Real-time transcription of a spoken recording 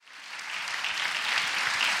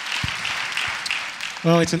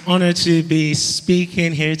Well, it's an honor to be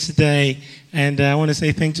speaking here today. And I want to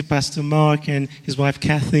say thank you to Pastor Mark and his wife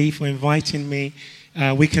Kathy for inviting me.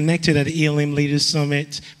 We connected at the Elim Leaders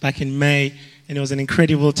Summit back in May, and it was an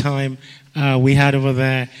incredible time we had over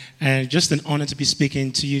there. And just an honor to be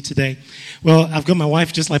speaking to you today. Well, I've got my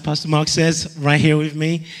wife, just like Pastor Mark says, right here with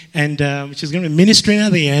me. And she's going to be ministering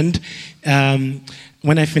at the end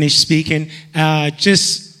when I finish speaking.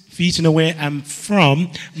 Just for you to know where I'm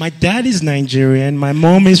from, my dad is Nigerian, my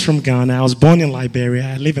mom is from Ghana. I was born in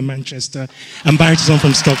Liberia. I live in Manchester. I'm married to someone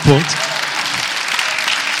from Stockport.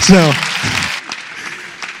 So,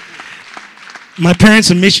 my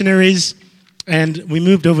parents are missionaries, and we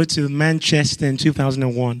moved over to Manchester in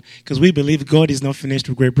 2001 because we believe God is not finished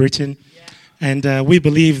with Great Britain. And we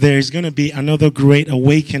believe there is going to be another great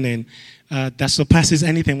awakening that surpasses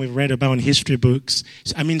anything we've read about in history books.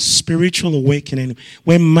 I mean, spiritual awakening,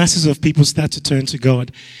 where masses of people start to turn to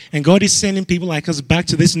God. And God is sending people like us back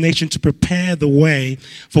to this nation to prepare the way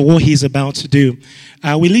for what He's about to do.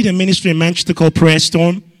 We lead a ministry in Manchester called Prayer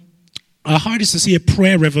Storm. Our heart is to see a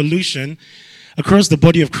prayer revolution across the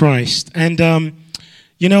body of Christ. And,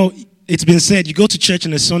 it's been said, you go to church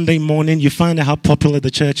on a Sunday morning, you find out how popular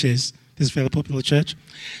the church is. This is a fairly popular church.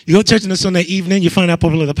 You go to church on a Sunday evening, you find out how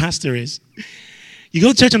popular the pastor is. You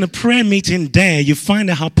go to church on a prayer meeting day, you find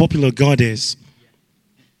out how popular God is.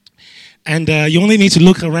 And you only need to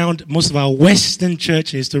look around most of our Western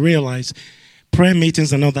churches to realize prayer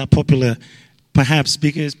meetings are not that popular, perhaps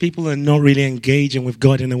because people are not really engaging with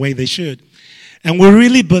God in the way they should. And we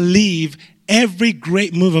really believe every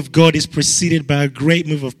great move of God is preceded by a great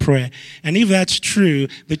move of prayer. And if that's true,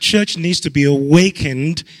 the church needs to be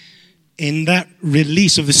awakened in that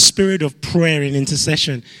release of the spirit of prayer and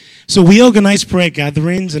intercession. So we organize prayer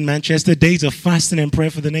gatherings in Manchester, days of fasting and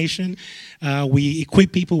prayer for the nation. We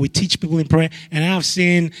equip people, we teach people in prayer, and I've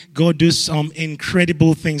seen God do some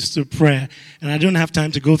incredible things through prayer. And I don't have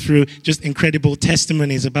time to go through just incredible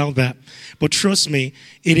testimonies about that. But trust me,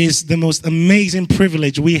 it is the most amazing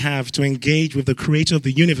privilege we have to engage with the creator of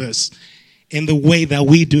the universe in the way that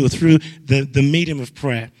we do through the medium of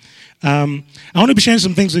prayer. I want to be sharing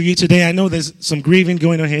some things with you today. I know there's some grieving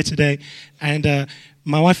going on here today, and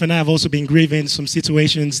my wife and I have also been grieving some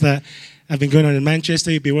situations that have been going on in Manchester.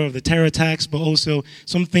 You'll be aware of the terror attacks, but also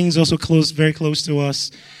some things also very close to us.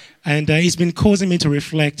 And it's been causing me to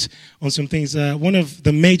reflect on some things. One of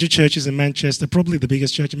the major churches in Manchester, probably the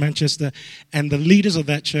biggest church in Manchester, and the leaders of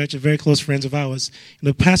that church are very close friends of ours. And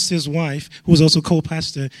the pastor's wife, who was also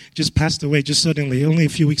co-pastor, just passed away just suddenly, only a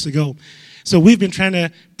few weeks ago. So we've been trying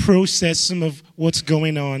to process some of what's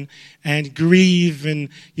going on and grieve and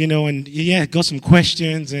got some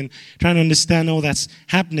questions and trying to understand all that's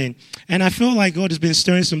happening. And I feel like God has been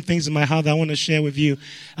stirring some things in my heart that I want to share with you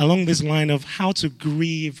along this line of how to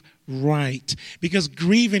grieve right. Because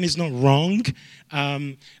grieving is not wrong.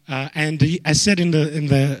 And I said in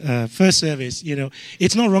the first service,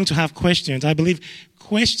 it's not wrong to have questions. I believe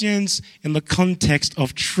questions in the context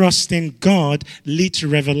of trusting God lead to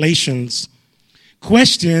revelations.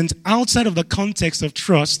 Questions outside of the context of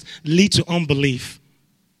trust lead to unbelief.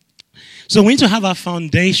 So we need to have our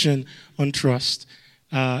foundation on trust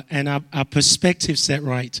and our perspective set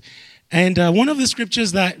right. And one of the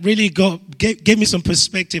scriptures that really gave me some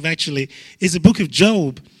perspective, actually, is the book of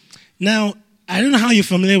Job. Now, I don't know how you're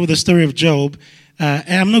familiar with the story of Job,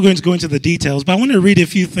 and I'm not going to go into the details, but I want to read a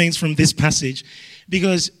few things from this passage.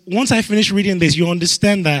 Because once I finish reading this, you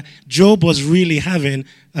understand that Job was really having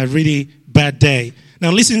a really bad day.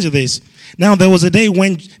 Now listen to this. Now there was a day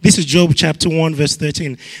when, this is Job chapter 1 verse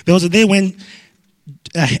 13. There was a day when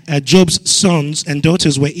Job's sons and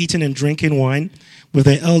daughters were eating and drinking wine with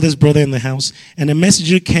their eldest brother in the house. And a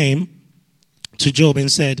messenger came to Job and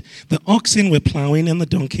said, the oxen were plowing and the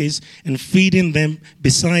donkeys and feeding them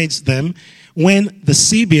besides them when the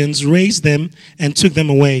Sabeans raised them and took them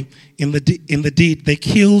away. In the deed, they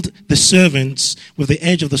killed the servants with the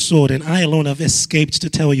edge of the sword, and I alone have escaped to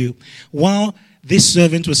tell you. While this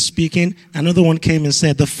servant was speaking, another one came and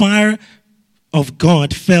said, the fire of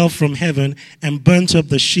God fell from heaven and burnt up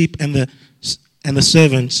the sheep and the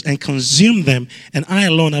servants and consumed them, and I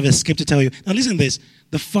alone have escaped to tell you. Now listen to this.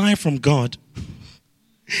 The fire from God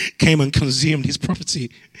came and consumed his property.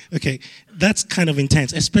 Okay, that's kind of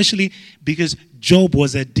intense, especially because Job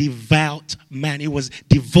was a devout man. He was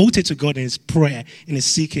devoted to God in his prayer, in his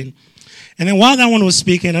seeking. And then while that one was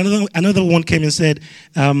speaking, another one came and said,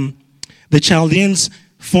 the Chaldeans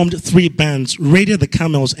formed 3 bands, raided the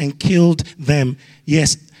camels and killed them.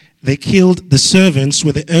 Yes, they killed the servants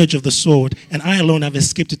with the edge of the sword, and I alone have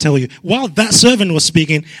escaped to tell you. While that servant was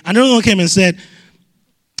speaking, another one came and said,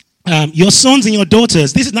 your sons and your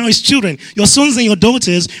daughters, this is now his children, your sons and your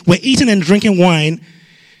daughters were eating and drinking wine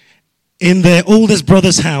in their oldest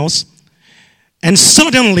brother's house, and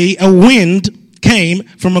suddenly a wind came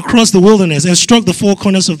from across the wilderness and struck the four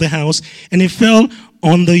corners of the house, and it fell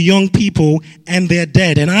on the young people, and they're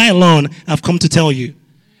dead. And I alone have come to tell you.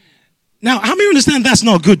 Now, how many understand that's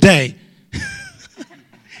not a good day?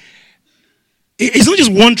 It's not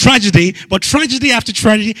just one tragedy, but tragedy after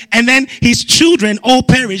tragedy, and then his children all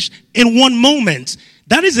perished in one moment.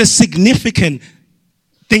 That is a significant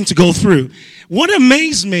thing to go through. What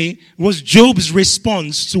amazed me was Job's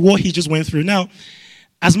response to what he just went through. Now,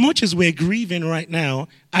 as much as we're grieving right now,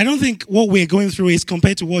 I don't think what we're going through is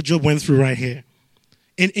compared to what Job went through right here.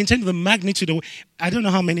 In terms of the magnitude of, I don't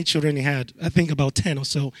know how many children he had. I think about 10 or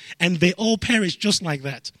so. And they all perished just like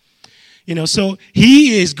that. So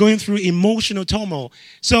he is going through emotional turmoil.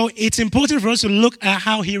 So it's important for us to look at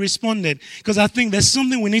how he responded, because I think there's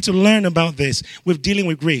something we need to learn about this with dealing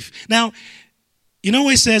with grief. Now, you know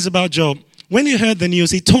what it says about Job? When he heard the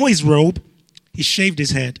news, he tore his robe, he shaved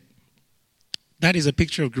his head. That is a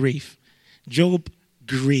picture of grief. Job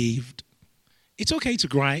grieved. It's okay to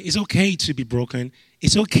cry. It's okay to be broken.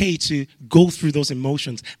 It's okay to go through those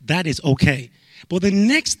emotions. That is okay. But the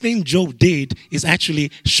next thing Job did is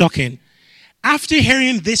actually shocking. After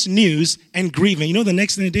hearing this news and grieving, you know the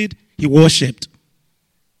next thing he did? He worshipped.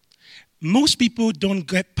 Most people don't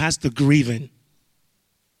get past the grieving.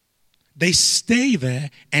 They stay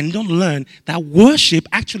there and don't learn that worship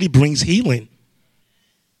actually brings healing.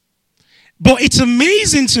 But it's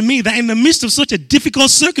amazing to me that in the midst of such a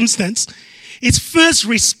difficult circumstance, its first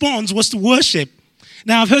response was to worship.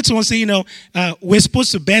 Now, I've heard someone say, we're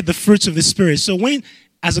supposed to bear the fruits of the Spirit. So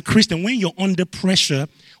as a Christian, when you're under pressure,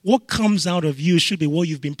 what comes out of you should be what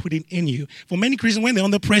you've been putting in you. For many Christians, when they're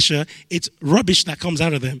under pressure, it's rubbish that comes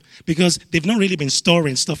out of them because they've not really been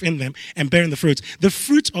storing stuff in them and bearing the fruits. The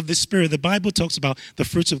fruit of the Spirit, the Bible talks about the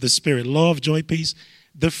fruits of the Spirit, love, joy, peace.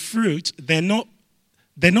 The fruit, they're not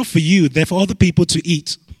for you, they're for other people to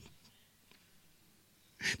eat.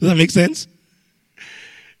 Does that make sense?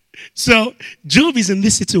 So Job is in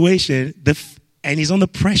this situation and he's under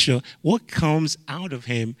pressure. What comes out of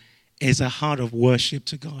him is a heart of worship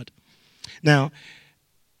to God. Now,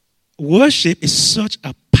 worship is such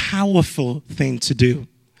a powerful thing to do.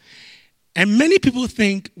 And many people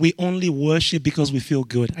think we only worship because we feel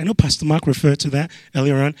good. I know Pastor Mark referred to that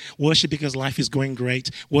earlier on. Worship because life is going great.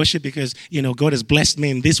 Worship because, God has blessed me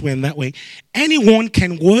in this way and that way. Anyone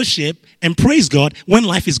can worship and praise God when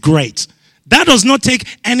life is great. That does not take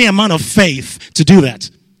any amount of faith to do that.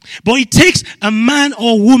 But it takes a man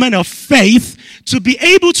or woman of faith to be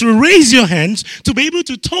able to raise your hands, to be able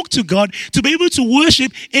to talk to God, to be able to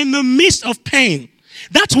worship in the midst of pain.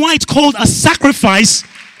 That's why it's called a sacrifice.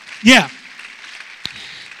 Yeah.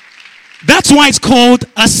 That's why it's called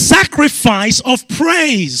a sacrifice of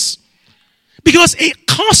praise. Because it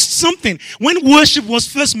costs something. When worship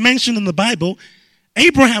was first mentioned in the Bible,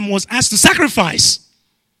 Abraham was asked to sacrifice.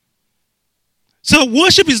 So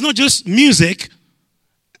worship is not just music.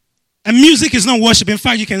 And music is not worship. In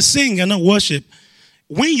fact, you can sing and not worship.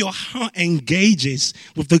 When your heart engages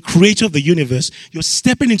with the creator of the universe, you're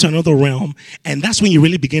stepping into another realm. And that's when you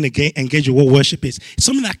really begin to engage with what worship is. It's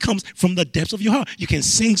something that comes from the depths of your heart. You can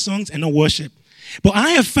sing songs and not worship. But I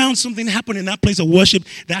have found something happen in that place of worship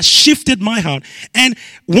that shifted my heart. And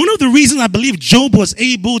one of the reasons I believe Job was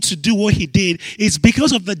able to do what he did is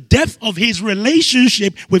because of the depth of his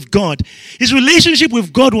relationship with God. His relationship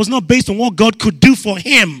with God was not based on what God could do for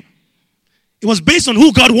him. It was based on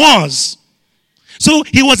who God was. So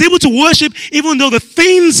he was able to worship even though the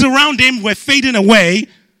things around him were fading away.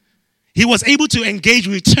 He was able to engage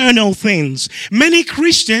with eternal things. Many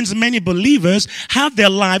Christians, many believers have their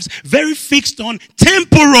lives very fixed on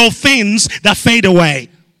temporal things that fade away.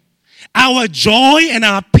 Our joy and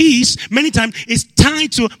our peace many times is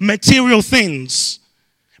tied to material things.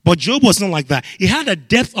 But Job was not like that. He had a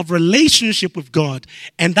depth of relationship with God.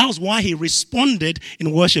 And that was why he responded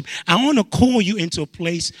in worship. I want to call you into a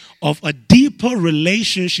place of a deeper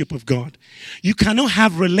relationship with God. You cannot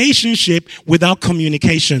have relationship without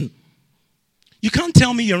communication. You can't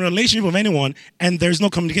tell me you're in a relationship with anyone and there's no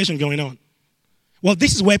communication going on. Well,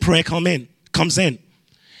 this is where prayer comes in.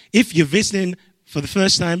 If you're visiting for the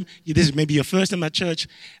first time, this is maybe your first time at church,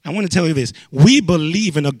 I want to tell you this. We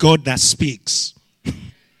believe in a God that speaks.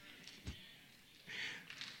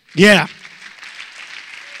 Yeah.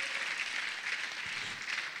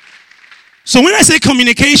 So when I say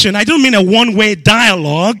communication, I don't mean a one-way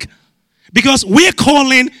dialogue, because we're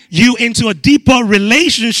calling you into a deeper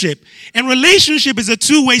relationship. And relationship is a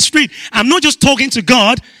two-way street. I'm not just talking to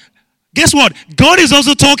God. Guess what? God is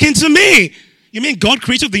also talking to me. You mean God,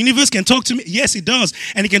 creator of the universe, can talk to me? Yes, he does.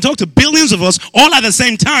 And he can talk to billions of us all at the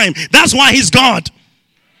same time. That's why he's God.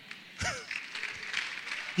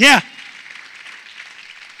 Yeah.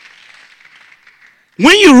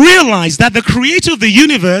 When you realize that the creator of the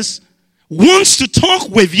universe wants to talk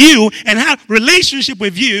with you and have relationship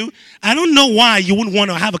with you, I don't know why you wouldn't want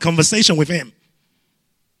to have a conversation with him.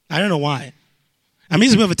 I don't know why. I mean,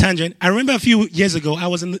 it's a bit of a tangent. I remember a few years ago, I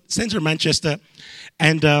was in the center of Manchester,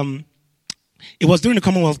 and it was during the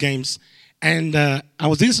Commonwealth Games, and I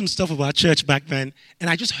was doing some stuff about church back then, and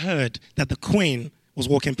I just heard that the Queen was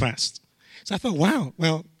walking past. So I thought, wow,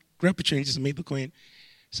 well, great opportunity to meet the Queen.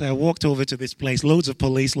 So I walked over to this place, loads of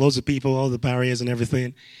police, loads of people, all the barriers and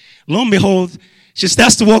everything. Lo and behold, she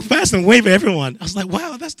starts to walk fast and wave at everyone. I was like,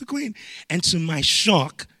 wow, that's the Queen. And to my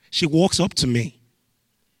shock, she walks up to me.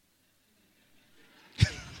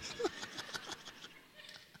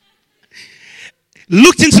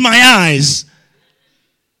 Looked into my eyes,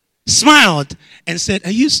 smiled, and said,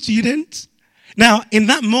 are you a student? Now, in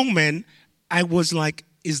that moment, I was like,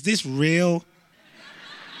 is this real?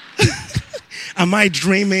 Am I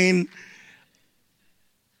dreaming?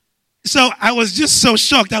 So I was just so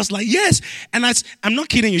shocked. I was like, yes. And I'm not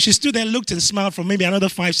kidding you. She stood there, looked and smiled for maybe another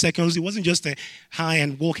 5 seconds. It wasn't just a hi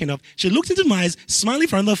and walking off. She looked into my eyes, smiling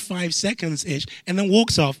for another 5 seconds-ish, and then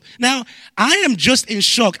walks off. Now, I am just in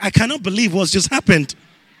shock. I cannot believe what's just happened.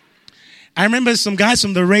 I remember some guys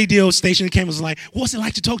from the radio station came and was like, what's it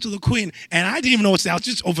like to talk to the Queen? And I didn't even know what to say. I was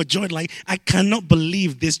just overjoyed. Like, I cannot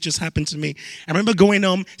believe this just happened to me. I remember going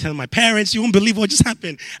home, telling my parents, you won't believe what just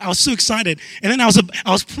happened. I was so excited. And then I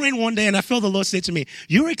was praying one day and I felt the Lord say to me,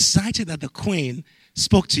 you're excited that the Queen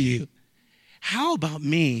spoke to you. How about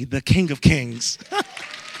me, the King of Kings?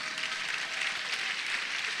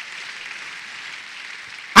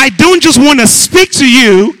 I don't just want to speak to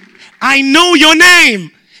you. I know your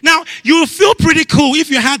name. Now, you will feel pretty cool if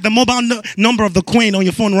you had the mobile number of the Queen on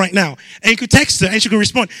your phone right now. And you could text her and she could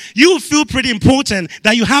respond. You will feel pretty important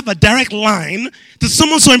that you have a direct line to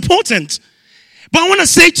someone so important. But I want to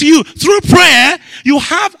say to you, through prayer, you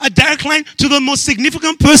have a direct line to the most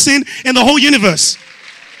significant person in the whole universe.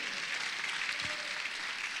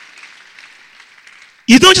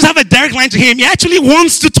 You don't just have a direct line to him. He actually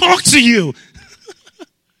wants to talk to you.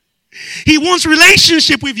 He wants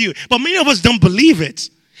relationship with you. But many of us don't believe it.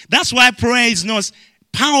 That's why prayer is not as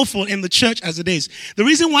powerful in the church as it is. The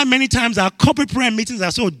reason why many times our corporate prayer meetings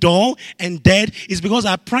are so dull and dead is because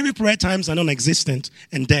our private prayer times are non-existent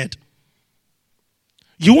and dead.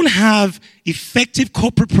 You won't have effective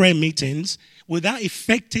corporate prayer meetings without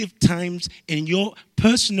effective times in your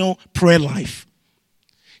personal prayer life.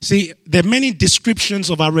 See, there are many descriptions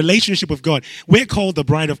of our relationship with God. We're called the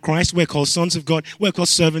bride of Christ. We're called sons of God. We're called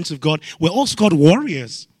servants of God. We're also called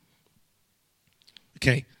warriors.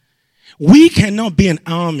 Okay. We cannot be an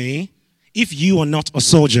army if you are not a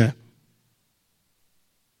soldier.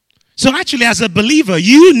 So actually, as a believer,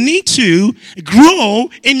 you need to grow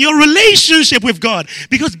in your relationship with God.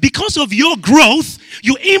 Because of your growth,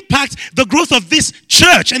 you impact the growth of this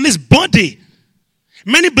church and this body.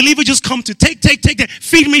 Many believers just come to take,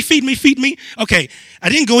 feed me. Okay, I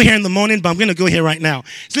didn't go here in the morning, but I'm going to go here right now.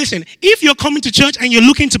 So listen, if you're coming to church and you're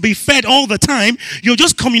looking to be fed all the time, you're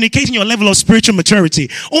just communicating your level of spiritual maturity.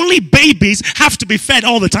 Only babies have to be fed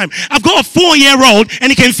all the time. I've got a 4-year-old and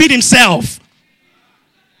he can feed himself.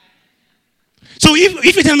 So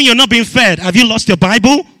if you tell me you're not being fed, have you lost your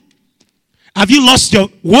Bible? Have you lost your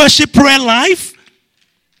worship prayer life?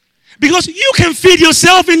 Because you can feed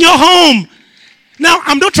yourself in your home. Now,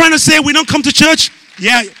 I'm not trying to say we don't come to church.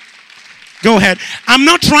 Yeah, go ahead. I'm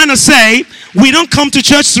not trying to say we don't come to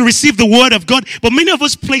church to receive the word of God, but many of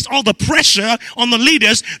us place all the pressure on the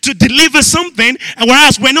leaders to deliver something, and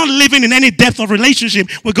whereas we're not living in any depth of relationship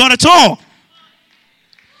with God at all.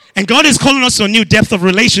 And God is calling us to a new depth of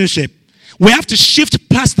relationship. We have to shift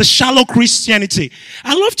past the shallow Christianity.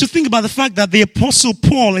 I love to think about the fact that the Apostle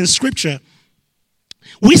Paul in Scripture,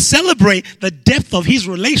 we celebrate the depth of his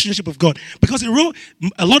relationship with God because he wrote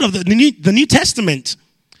a lot of the New Testament.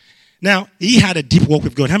 Now, he had a deep walk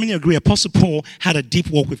with God. How many agree Apostle Paul had a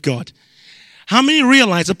deep walk with God? How many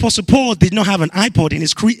realize Apostle Paul did not have an iPod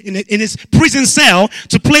in his prison cell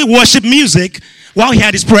to play worship music while he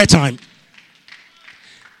had his prayer time?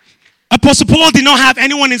 Apostle Paul did not have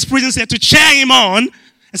anyone in his prison cell to cheer him on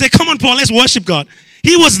and say, come on, Paul, let's worship God.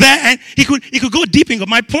 He was there and he could go deep in God.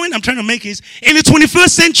 My point I'm trying to make is, in the 21st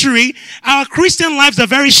century, our Christian lives are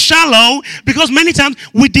very shallow because many times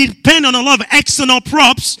we depend on a lot of external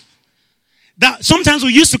props that sometimes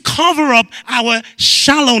we use to cover up our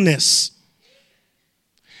shallowness.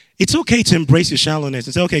 It's okay to embrace your shallowness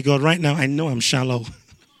and say, okay, God, right now I know I'm shallow.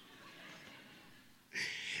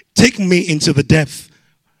 Take me into the depth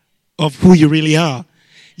of who you really are.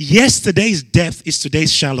 Yesterday's depth is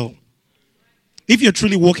today's shallow. If you're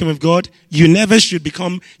truly walking with God, you never should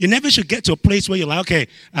get to a place where you're like, okay,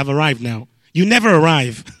 I've arrived now. You never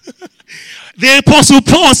arrive. The Apostle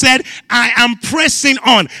Paul said, I am pressing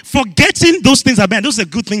on. Forgetting those things are bad. Those are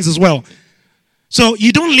good things as well. So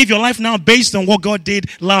you don't live your life now based on what God did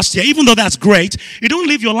last year, even though that's great. You don't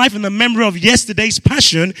live your life in the memory of yesterday's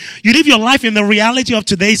passion. You live your life in the reality of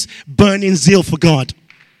today's burning zeal for God.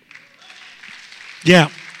 Yeah.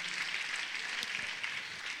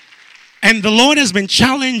 And the Lord has been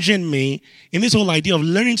challenging me in this whole idea of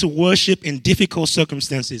learning to worship in difficult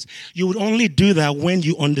circumstances. You would only do that when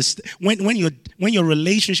you understand, when your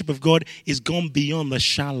relationship with God is gone beyond the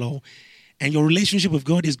shallow. And your relationship with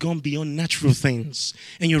God is gone beyond natural things.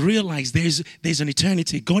 And you realize there's an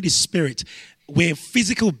eternity. God is spirit. We're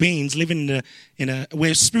physical beings living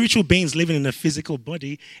we're spiritual beings living in a physical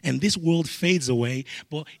body, and this world fades away,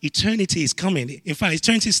 but eternity is coming. In fact,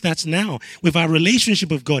 eternity starts now with our relationship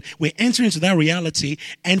with God. We're entering into that reality,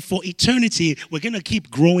 and for eternity, we're going to keep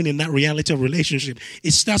growing in that reality of relationship.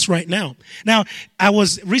 It starts right now. Now, I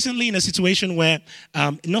was recently in a situation where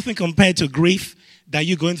nothing compared to grief that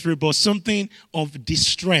you're going through, but something of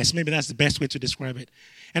distress. Maybe that's the best way to describe it.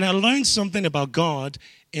 And I learned something about God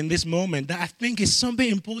in this moment that I think is something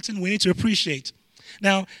important we need to appreciate.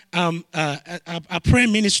 Now, our prayer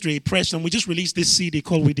ministry, Preston, we just released this CD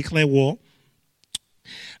called We Declare War.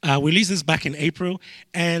 We released this back in April,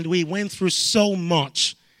 and we went through so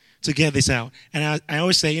much to get this out. And I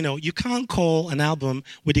always say, you can't call an album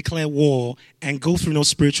We Declare War and go through no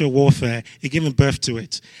spiritual warfare. You're giving birth to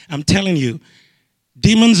it. I'm telling you,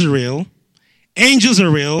 demons are real, angels are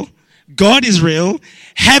real, God is real,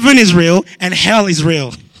 heaven is real, and hell is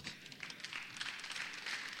real.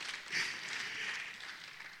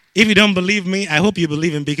 If you don't believe me, I hope you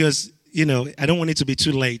believe him because, I don't want it to be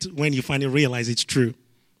too late when you finally realize it's true.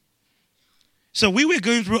 So we were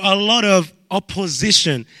going through a lot of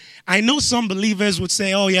opposition. I know some believers would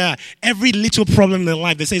say, oh yeah, every little problem in their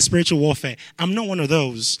life, they say spiritual warfare. I'm not one of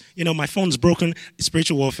those. My phone's broken,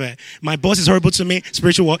 spiritual warfare. My boss is horrible to me,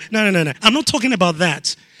 spiritual warfare. No. I'm not talking about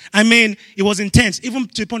that. I mean, it was intense, even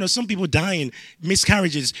to the point of some people dying,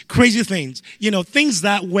 miscarriages, crazy things. Things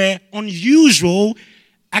that were unusual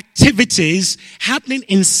activities happening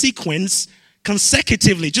in sequence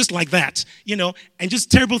consecutively, just like that, and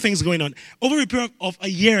just terrible things going on over a period of a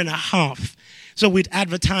year and a half. So we'd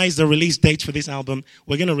advertised the release date for this album.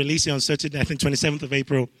 We're going to release it on Saturday, I think 27th of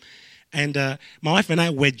April. And my wife and I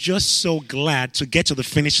were just so glad to get to the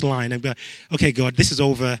finish line and be like, okay, God, this is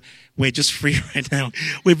over. We're just free right now.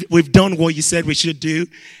 We've done what you said we should do.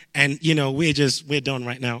 And, we're done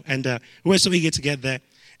right now. And we're so eager to get there.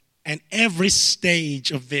 And every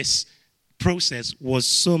stage of this process was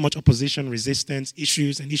so much opposition, resistance,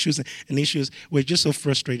 issues. We're just so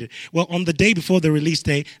frustrated. Well, on the day before the release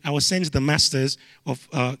day, I was sent the masters of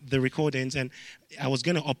the recordings, and I was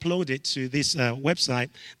going to upload it to this website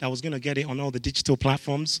that was going to get it on all the digital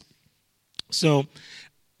platforms. So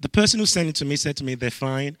the person who sent it to me said to me, they're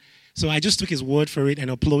fine. So I just took his word for it and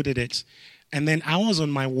uploaded it. And then I was on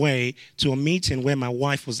my way to a meeting where my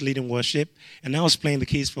wife was leading worship, and I was playing the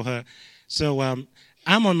keys for her. So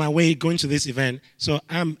I'm on my way going to this event, so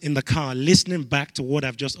I'm in the car listening back to what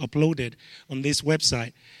I've just uploaded on this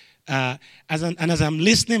website. As I'm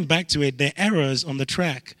listening back to it, there are errors on the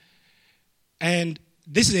track. And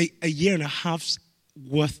this is a year and a half's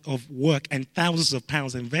worth of work and thousands of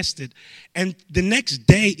pounds invested. And the next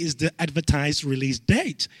day is the advertised release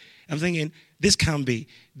date. I'm thinking, this can't be.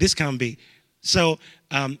 So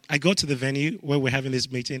I got to the venue where we're having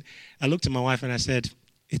this meeting. I looked at my wife and I said,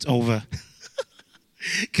 it's over.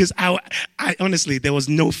 Because I honestly, there was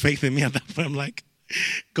no faith in me at that point. I'm like,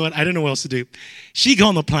 God, I don't know what else to do. She got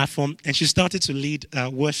on the platform and she started to lead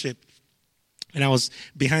worship. And I was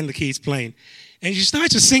behind the keys playing. And she started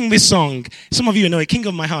to sing this song. Some of you know it, King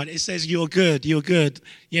of My Heart. It says, you're good.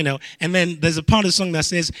 And then there's a part of the song that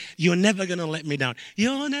says, you're never going to let me down.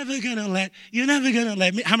 You're never going to let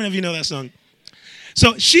me. How many of you know that song?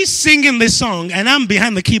 So she's singing this song and I'm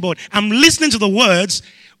behind the keyboard. I'm listening to the words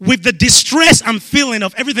with the distress I'm feeling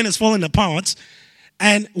of everything that's falling apart.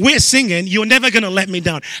 And we're singing, you're never going to let me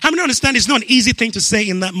down. How many understand it's not an easy thing to say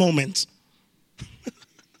in that moment?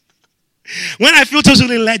 When I feel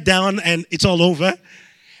totally let down and it's all over.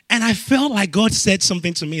 And I felt like God said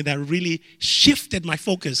something to me that really shifted my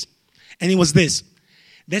focus. And it was this.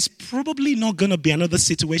 there's probably not going to be another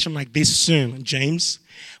situation like this soon, James,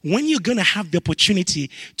 when you're going to have the opportunity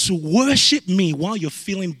to worship me while you're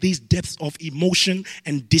feeling these depths of emotion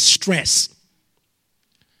and distress.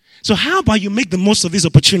 So how about you make the most of this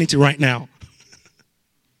opportunity right now?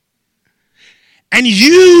 And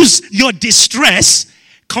use your distress,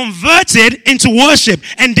 convert it into worship,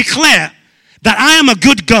 and declare that I am a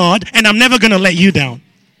good God and I'm never going to let you down.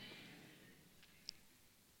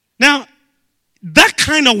 Now, that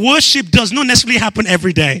kind of worship does not necessarily happen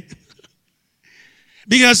every day.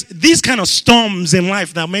 Because these kind of storms in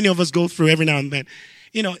life that many of us go through every now and then,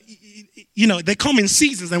 they come in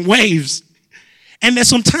seasons and waves. And there's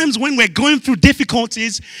some times when we're going through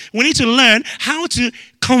difficulties, we need to learn how to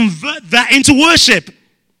convert that into worship.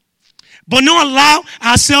 But not allow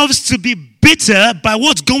ourselves to be bitter by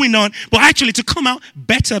what's going on, but actually to come out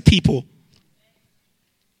better people.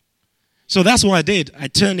 So that's what I did. I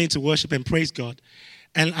turned into worship and praise God.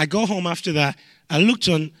 And I go home after that. I looked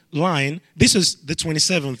online. This is the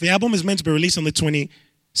 27th. The album is meant to be released on the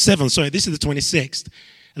 27th. Sorry, this is the 26th.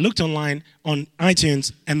 I looked online on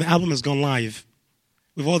iTunes, and the album has gone live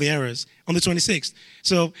with all the errors on the 26th.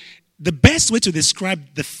 So the best way to describe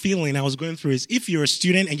the feeling I was going through is if you're a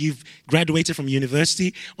student and you've graduated from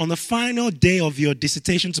university, on the final day of your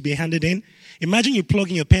dissertation to be handed in, imagine you plug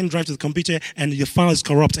in your pen drive to the computer and your file is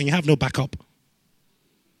corrupt and you have no backup.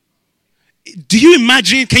 Can you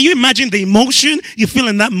imagine the emotion you feel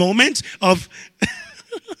in that moment of,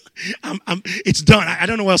 it's done. I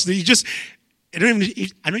don't know what else to do. I don't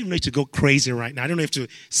even know if to go crazy right now. I don't know if to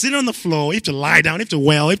sit on the floor, if to lie down, if to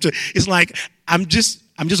wail, it's like, I'm just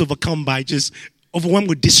overcome by just overwhelmed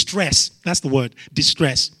with distress. That's the word,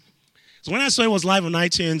 distress. So when I saw it was live on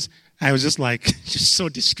iTunes, I was just like, just so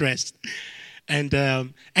distressed.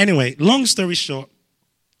 And anyway, long story short,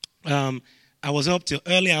 I was up till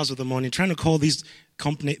early hours of the morning trying to call this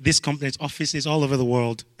company's offices all over the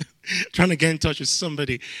world, trying to get in touch with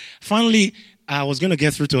somebody. Finally, I was going to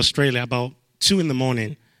get through to Australia about 2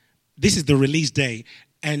 a.m. This is the release day.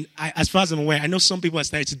 And as far as I'm aware, I know some people have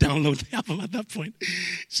started to download the album at that point.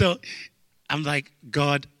 So I'm like,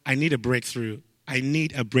 God, I need a breakthrough. I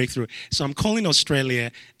need a breakthrough. So I'm calling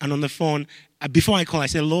Australia, and on the phone, before I call, I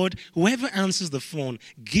say, Lord, whoever answers the phone,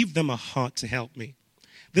 give them a heart to help me.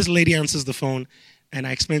 This lady answers the phone, and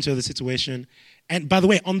I explain to her the situation. And by the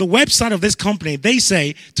way, on the website of this company, they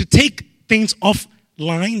say to take things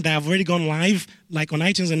offline that have already gone live, like on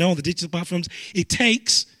iTunes and all the digital platforms, it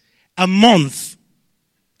takes a month.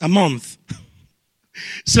 A month.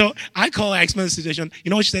 So I call her, I explain the situation. You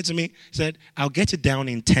know what she said to me? She said, I'll get it down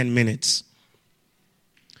in 10 minutes.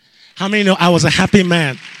 How many know I was a happy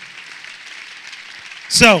man?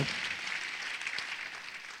 So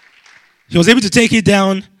he was able to take it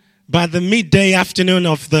down. By the midday afternoon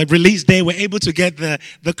of the release day, we're able to get the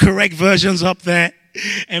correct versions up there.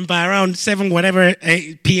 And by around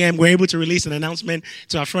 8 p.m., we're able to release an announcement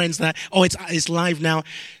to our friends that, it's live now.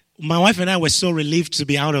 My wife and I were so relieved to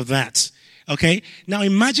be out of that. Okay? Now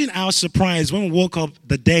imagine our surprise when we woke up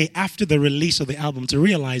the day after the release of the album to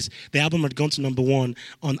realize the album had gone to number 1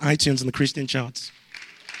 on iTunes and the Christian charts.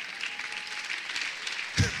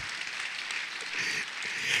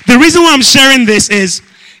 The reason why I'm sharing this is,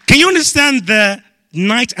 can you understand the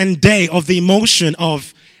night and day of the emotion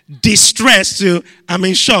of distress to, I'm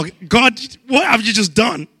in shock. God, what have you just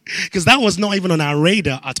done? Because that was not even on our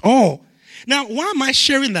radar at all. Now, why am I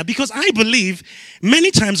sharing that? Because I believe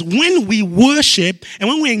many times when we worship and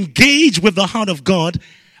when we engage with the heart of God,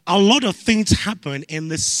 a lot of things happen in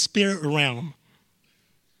the spirit realm.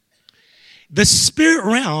 The spirit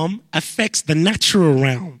realm affects the natural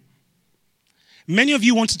realm. Many of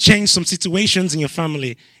you want to change some situations in your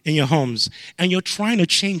family, in your homes, and you're trying to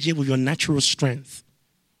change it with your natural strength.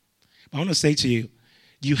 But I want to say to you,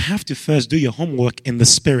 you have to first do your homework in the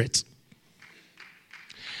spirit.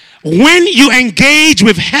 When you engage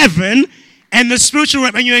with heaven and the spiritual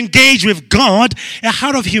realm, and you engage with God, a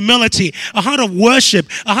heart of humility, a heart of worship,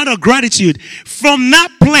 a heart of gratitude, from that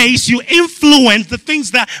place you influence the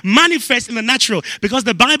things that manifest in the natural. Because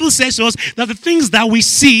the Bible says to us that the things that we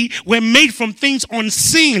see were made from things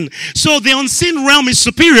unseen. So the unseen realm is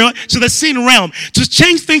superior to the seen realm. To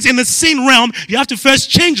change things in the seen realm, you have to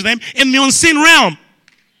first change them in the unseen realm.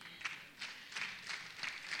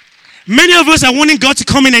 Many of us are wanting God to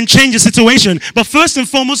come in and change the situation. But first and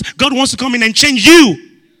foremost, God wants to come in and change you.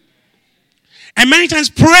 And many times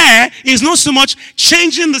prayer is not so much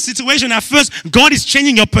changing the situation at first. God is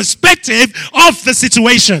changing your perspective of the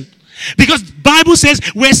situation. Because the Bible says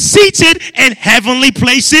we're seated in heavenly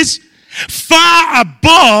places. Far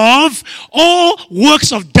above all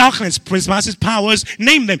works of darkness, principalities, powers,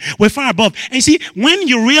 name them. We're far above. And you see, when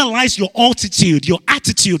you realize your altitude, your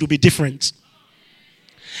attitude will be different.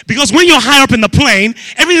 Because when you're high up in the plane,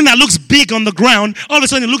 everything that looks big on the ground, all of a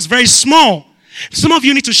sudden it looks very small. Some of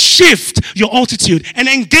you need to shift your altitude and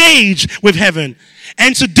engage with heaven.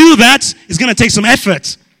 And to do that is going to take some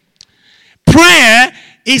effort. Prayer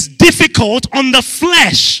is difficult on the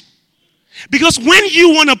flesh. Because when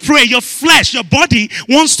you want to pray, your flesh, your body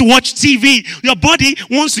wants to watch TV. Your body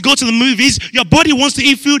wants to go to the movies. Your body wants to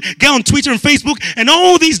eat food, get on Twitter and Facebook, and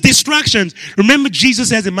all these distractions. Remember, Jesus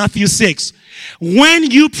says in Matthew 6, when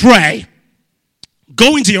you pray,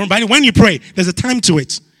 go into your own body. When you pray, there's a time to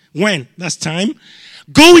it. When? That's time.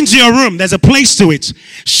 Go into your room. There's a place to it.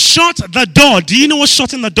 Shut the door. Do you know what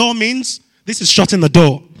shutting the door means? This is shutting the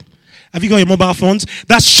door. Have you got your mobile phones?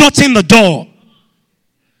 That's shutting the door.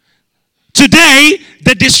 Today,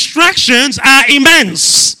 the distractions are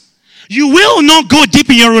immense. You will not go deep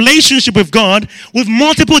in your relationship with God with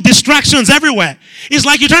multiple distractions everywhere. It's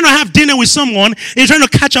like you're trying to have dinner with someone, and you're trying to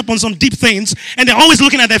catch up on some deep things, and they're always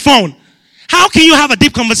looking at their phone. How can you have a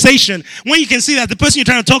deep conversation when you can see that the person you're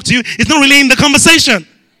trying to talk to is not really in the conversation?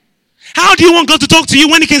 How do you want God to talk to you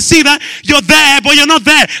when you can see that you're there, but you're not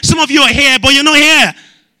there? Some of you are here, but you're not here.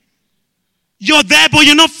 You're there, but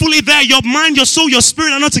you're not fully there. Your mind, your soul, your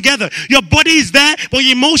spirit are not together. Your body is there, but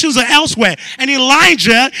your emotions are elsewhere. And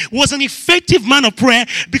Elijah was an effective man of prayer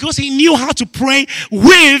because he knew how to pray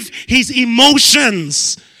with his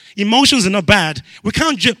emotions. Emotions are not bad. We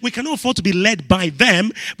cannot afford to be led by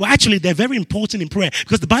them, but actually they're very important in prayer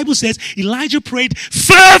because the Bible says Elijah prayed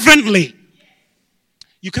fervently.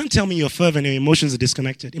 You can't tell me you're fervent and your emotions are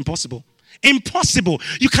disconnected. Impossible. Impossible.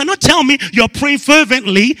 You cannot tell me you're praying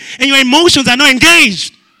fervently and your emotions are not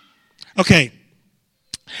engaged. Okay.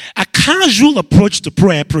 A casual approach to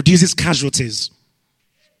prayer produces casualties.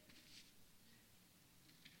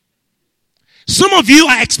 Some of you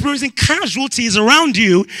are experiencing casualties around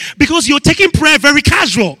you because you're taking prayer very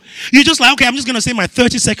casual. You're just like, okay, I'm just going to say my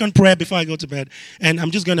 30-second prayer before I go to bed, and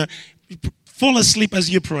I'm just going to fall asleep as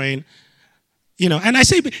you're praying. You know, and I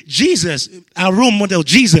say, Jesus, our role model,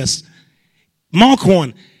 Jesus, Mark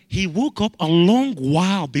 1, he woke up a long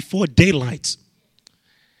while before daylight,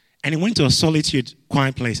 and he went to a solitude,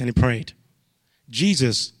 quiet place, and he prayed.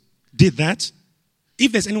 Jesus did that.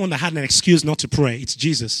 If there's anyone that had an excuse not to pray, it's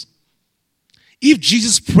Jesus. If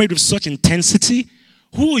Jesus prayed with such intensity,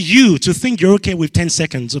 who are you to think you're okay with 10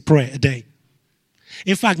 seconds of prayer a day?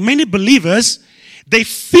 In fact, many believers, they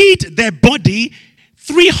feed their body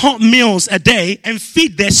 3 hot meals a day and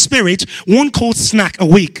feed their spirit 1 cold snack a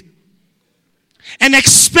week. And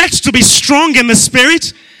expect to be strong in the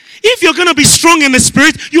spirit. If you're going to be strong in the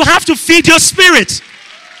spirit, you have to feed your spirit.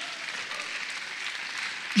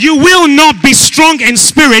 You will not be strong in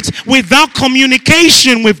spirit without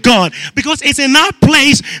communication with God. Because it's in that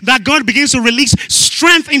place that God begins to release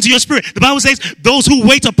strength into your spirit. The Bible says, those who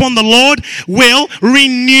wait upon the Lord will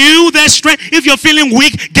renew their strength. If you're feeling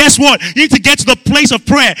weak, guess what? You need to get to the place of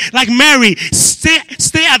prayer. Like Mary,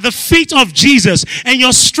 stay at the feet of Jesus, and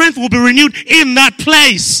your strength will be renewed in that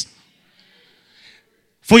place.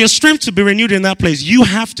 For your strength to be renewed in that place, you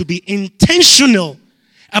have to be intentional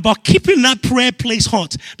about keeping that prayer place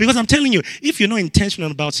hot. Because I'm telling you, if you're not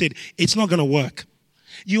intentional about it, it's not going to work.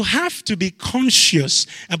 You have to be conscious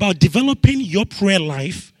about developing your prayer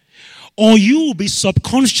life, or you will be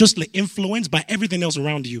subconsciously influenced by everything else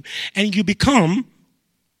around you. And you become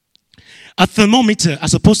a thermometer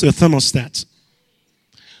as opposed to a thermostat.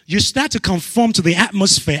 You start to conform to the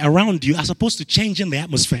atmosphere around you as opposed to changing the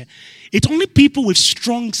atmosphere. It's only people with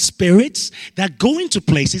strong spirits that go into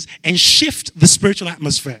places and shift the spiritual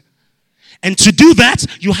atmosphere. And to do that,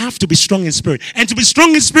 you have to be strong in spirit. And to be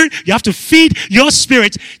strong in spirit, you have to feed your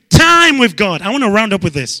spirit time with God. I want to round up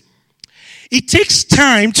with this. It takes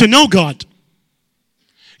time to know God.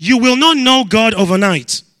 You will not know God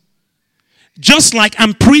overnight. Just like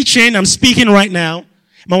I'm preaching, I'm speaking right now.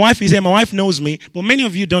 My wife is here, my wife knows me, but many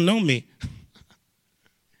of you don't know me.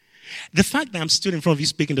 The fact that I'm stood in front of you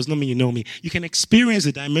speaking does not mean you know me. You can experience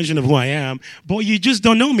the dimension of who I am, but you just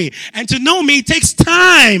don't know me. And to know me, it takes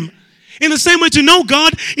time. In the same way, to know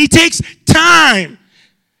God, it takes time.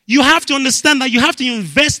 You have to understand that you have to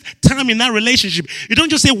invest time in that relationship. You don't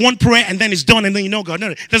just say one prayer and then it's done and then you know God.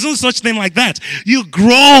 No, there's no such thing like that. You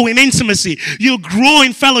grow in intimacy. You grow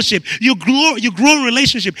in fellowship. You grow in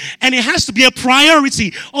relationship. And it has to be a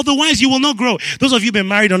priority. Otherwise, you will not grow. Those of you who've been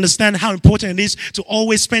married understand how important it is to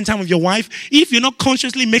always spend time with your wife. If you're not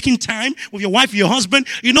consciously making time with your wife or your husband,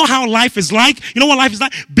 you know how life is like. You know what life is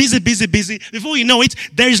like? Busy, busy, busy. Before you know it,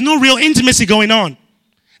 there is no real intimacy going on.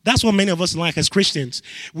 That's what many of us like as Christians.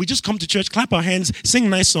 We just come to church, clap our hands, sing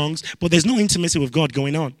nice songs, but there's no intimacy with God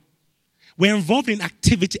going on. We're involved in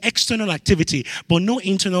activity, external activity, but no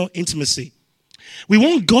internal intimacy. We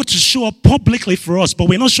want God to show up publicly for us, but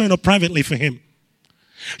we're not showing up privately for Him.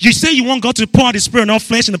 You say you want God to pour out His Spirit on all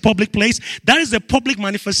flesh in the public place. That is the public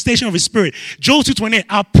manifestation of His Spirit. Joel 2:28,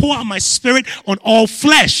 I'll pour out my Spirit on all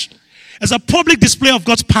flesh. It's a public display of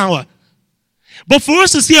God's power. But for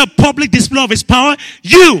us to see a public display of His power,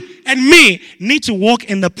 you and me need to walk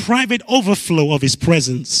in the private overflow of His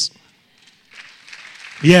presence.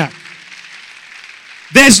 Yeah.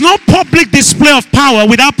 There's no public display of power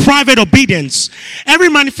without private obedience. Every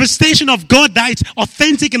manifestation of God that is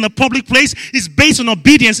authentic in the public place is based on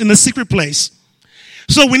obedience in the secret place.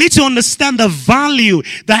 So we need to understand the value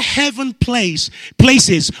that heaven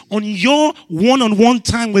places on your one-on-one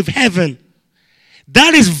time with heaven.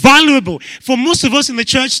 That is valuable. For most of us in the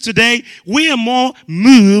church today, we are more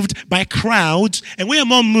moved by crowds and we are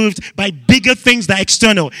more moved by bigger things that are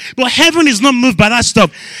external. But heaven is not moved by that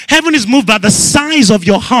stuff. Heaven is moved by the size of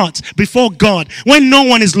your heart before God when no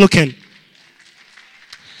one is looking.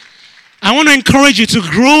 I want to encourage you to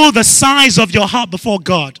grow the size of your heart before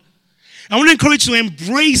God. I want to encourage you to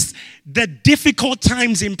embrace the difficult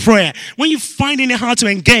times in prayer. When you find it hard to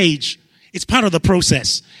engage, it's part of the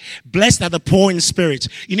process. Blessed are the poor in spirit.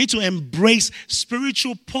 You need to embrace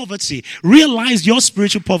spiritual poverty. Realize your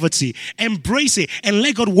spiritual poverty. Embrace it and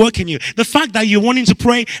let God work in you. The fact that you're wanting to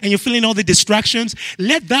pray and you're feeling all the distractions,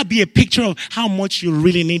 let that be a picture of how much you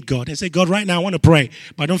really need God. And say, God, right now I want to pray,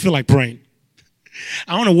 but I don't feel like praying.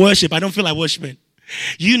 I want to worship. I don't feel like worshiping.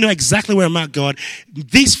 You know exactly where I'm at, God.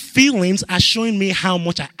 These feelings are showing me how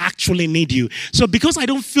much I actually need you. So because I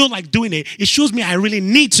don't feel like doing it, it shows me I really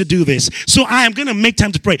need to do this. So I am going to make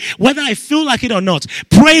time to pray. Whether I feel like it or not.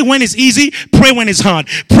 Pray when it's easy. Pray when it's hard.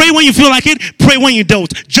 Pray when you feel like it. Pray when you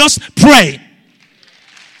don't. Just pray.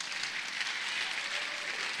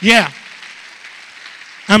 Yeah.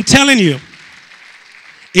 I'm telling you.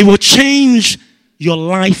 It will change your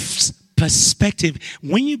life's perspective.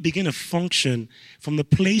 When you begin to function from the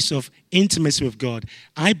place of intimacy with God,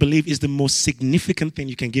 I believe is the most significant thing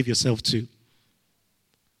you can give yourself to.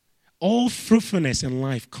 All fruitfulness in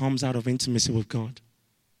life comes out of intimacy with God.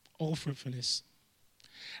 All fruitfulness.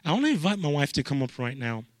 I want to invite my wife to come up right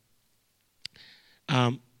now.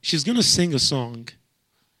 She's going to sing a song.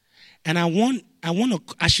 And I want to,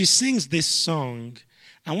 as she sings this song,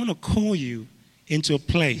 I want to call you into a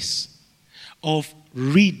place of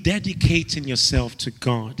rededicating yourself to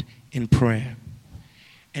God in prayer.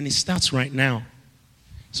 And it starts right now.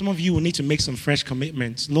 Some of you will need to make some fresh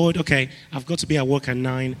commitments. Lord, okay, I've got to be at work at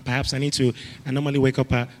 9. Perhaps I normally wake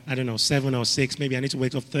up at, 7 or 6. Maybe I need to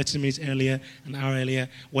wake up 30 minutes earlier, an hour earlier.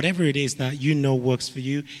 Whatever it is that you know works for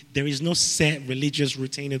you. There is no set religious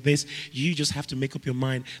routine of this. You just have to make up your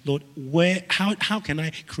mind. Lord, how can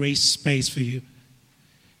I create space for you?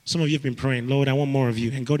 Some of you have been praying, Lord, I want more of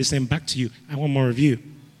you. And God is saying back to you, I want more of you.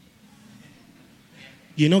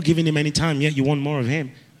 You're not giving Him any time yet. You want more of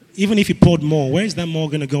Him. Even if He poured more, where is that more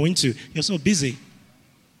going to go into? You're so busy.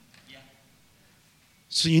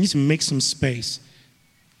 So you need to make some space.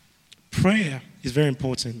 Prayer is very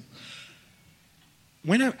important.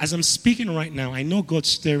 As I'm speaking right now, I know God's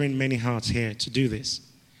stirring many hearts here to do this.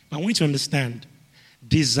 But I want you to understand,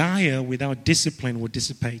 desire without discipline will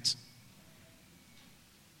dissipate.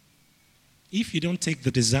 If you don't take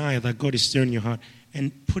the desire that God is stirring in your heart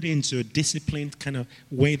and put it into a disciplined kind of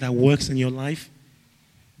way that works in your life,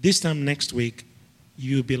 this time next week,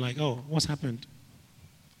 you'll be like, oh, what's happened?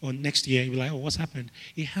 Or next year, you'll be like, oh, what's happened?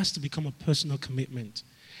 It has to become a personal commitment.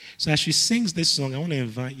 So as she sings this song, I want to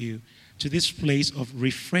invite you to this place of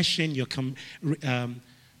refreshing your,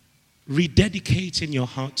 rededicating your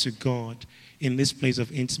heart to God in this place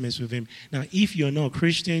of intimacy with Him. Now, if you're not a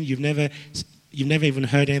Christian, you've never even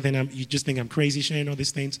heard anything, you just think I'm crazy sharing all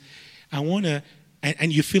these things,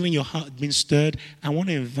 and you're feeling your heart being stirred, I want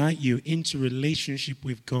to invite you into relationship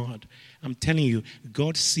with God. I'm telling you,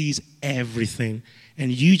 God sees everything,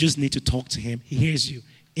 and you just need to talk to Him. He hears you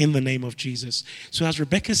in the name of Jesus. So as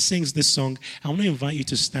Rebecca sings this song, I want to invite you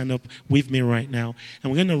to stand up with me right now,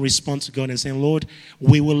 and we're going to respond to God and say, Lord,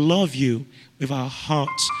 we will love you with our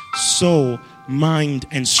heart, soul, mind,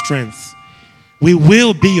 and strength. We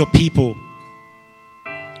will be your people.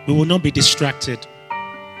 We will not be distracted.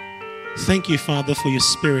 Thank you, Father, for your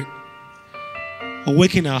Spirit.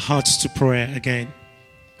 Awaken our hearts to prayer again.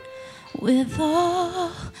 With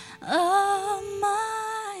all